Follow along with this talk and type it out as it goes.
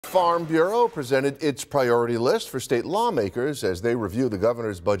Farm Bureau presented its priority list for state lawmakers as they review the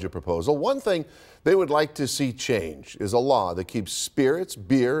governor's budget proposal. One thing they would like to see change is a law that keeps spirits,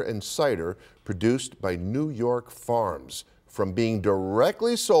 beer, and cider produced by New York farms from being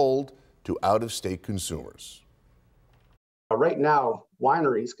directly sold to out-of-state consumers. Right now,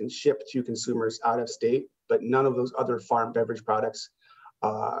 wineries can ship to consumers out of state, but none of those other farm beverage products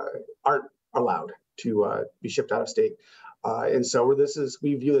aren't allowed to be shipped out of state. And so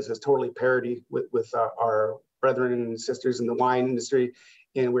we view this as totally parity with our brethren and sisters in the wine industry,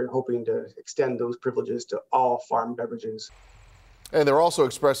 and we're hoping to extend those privileges to all farm beverages. And they're also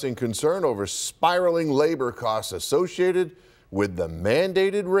expressing concern over spiraling labor costs associated with the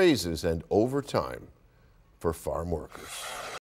mandated raises and overtime for farm workers.